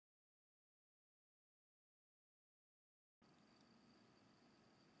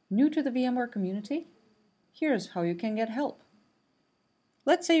New to the VMware community? Here's how you can get help.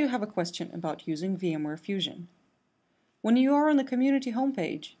 Let's say you have a question about using VMware Fusion. When you are on the community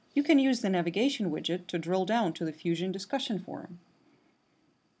homepage, you can use the navigation widget to drill down to the Fusion discussion forum.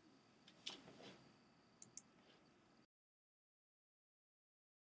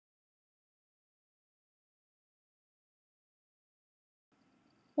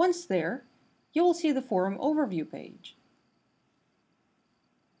 Once there, you will see the forum overview page.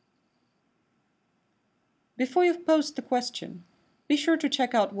 Before you post the question, be sure to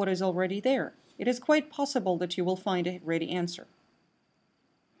check out what is already there. It is quite possible that you will find a ready answer.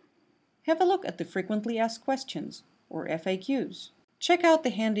 Have a look at the frequently asked questions, or FAQs. Check out the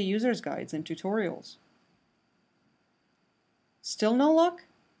handy user's guides and tutorials. Still no luck?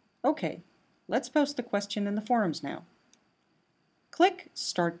 Okay, let's post the question in the forums now. Click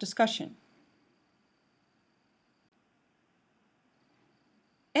Start Discussion.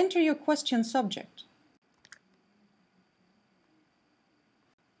 Enter your question subject.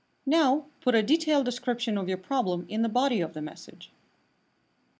 Now, put a detailed description of your problem in the body of the message.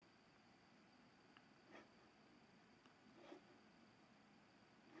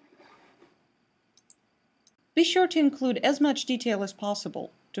 Be sure to include as much detail as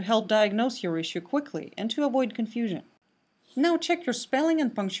possible to help diagnose your issue quickly and to avoid confusion. Now check your spelling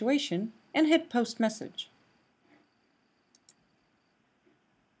and punctuation and hit Post Message.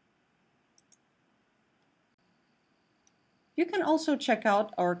 You can also check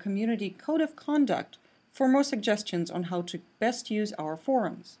out our community code of conduct for more suggestions on how to best use our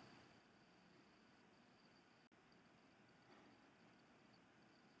forums.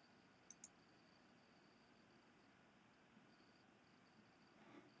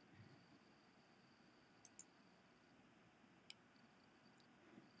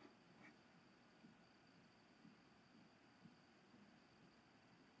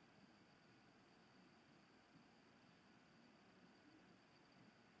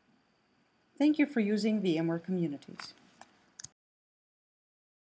 Thank you for using VMware Communities.